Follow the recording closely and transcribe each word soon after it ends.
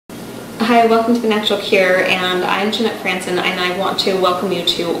Hi, welcome to The Natural Cure, and I'm Jeanette Franson, and I want to welcome you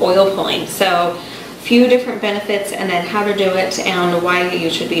to oil pulling. So, a few different benefits, and then how to do it, and why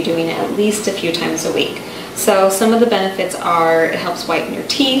you should be doing it at least a few times a week. So, some of the benefits are it helps whiten your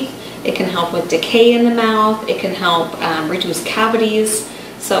teeth, it can help with decay in the mouth, it can help reduce cavities,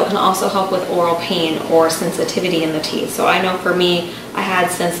 so it can also help with oral pain or sensitivity in the teeth. So I know for me, I had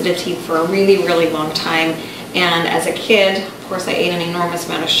sensitive teeth for a really long time, and as a kid, of course I ate an enormous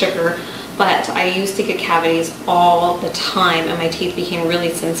amount of sugar, but I used to get cavities all the time, and my teeth became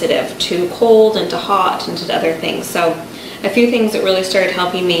really sensitive to cold and to hot and to other things. So a few things that really started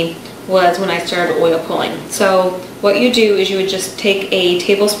helping me was when I started oil pulling. So what you do is you would just take a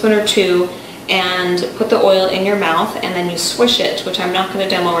tablespoon or two and put the oil in your mouth, and then you swish it, which I'm not going to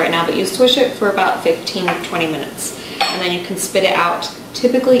demo right now, but you swish it for about 15 to 20 minutes. And then you can spit it out,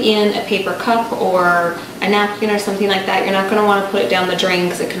 typically in a paper cup or a napkin or something like that. You're not going to want to put it down the drain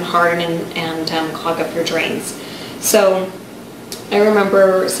because it can harden and clog up your drains. So I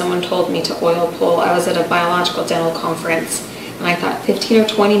remember someone told me to oil pull. I was at a biological dental conference, and I thought 15 or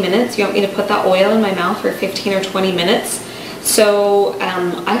 20 minutes? You want me to put that oil in my mouth for 15 or 20 minutes? So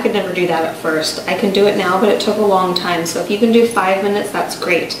I could never do that at first. I can do it now, but it took a long time. So if you can do 5 minutes, that's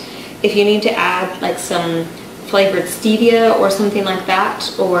great. If you need to add like some flavored stevia or something like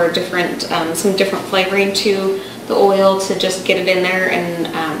that, or different some different flavoring to the oil to just get it in there and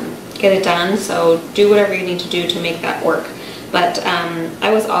get it done, so do whatever you need to do to make that work. But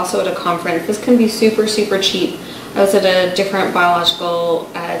I was also at a conference. This can be super cheap. I was at a different biological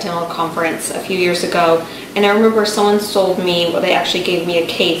dental conference a few years ago, and I remember someone sold me, well, they actually gave me a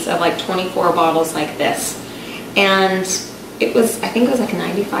case of like 24 bottles like this, and it was, I think it was like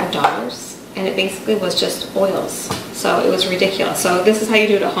 $95, and it basically was just oils. So it was ridiculous. So this is how you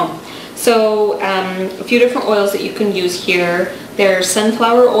do it at home. So a few different oils that you can use here. There's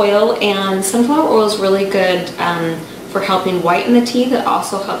sunflower oil, and sunflower oil is really good for helping whiten the teeth. It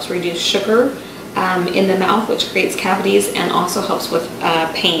also helps reduce sugar in the mouth, which creates cavities, and also helps with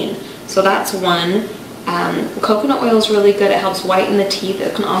pain. So that's one. Coconut oil is really good. It helps whiten the teeth.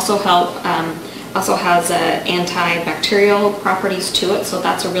 It can also help, also has antibacterial properties to it, so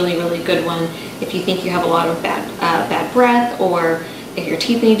that's a really good one if you think you have a lot of bad breath, or if your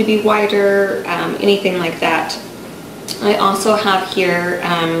teeth need to be whiter, anything like that. I also have here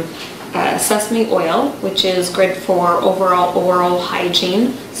sesame oil, which is good for overall oral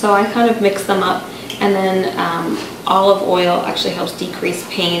hygiene, so I kind of mix them up. And then olive oil actually helps decrease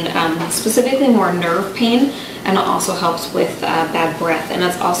pain, specifically more nerve pain, and it also helps with bad breath, and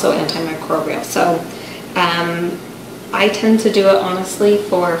it's also antimicrobial. So I tend to do it honestly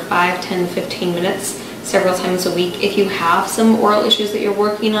for 5, 10, 15 minutes several times a week. If you have some oral issues that you're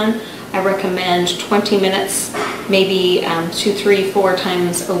working on, I recommend 20 minutes, maybe 2, 3, 4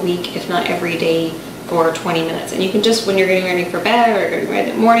 times a week, if not every day, for 20 minutes. And you can just, when you're getting ready for bed or getting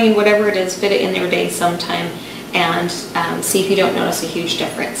ready in the morning, whatever it is, fit it in your day sometime, and see if you don't notice a huge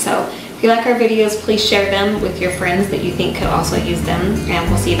difference. So if you like our videos, please share them with your friends that you think could also use them, and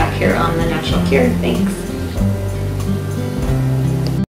we'll see you back here on The Natural Cure. Thanks.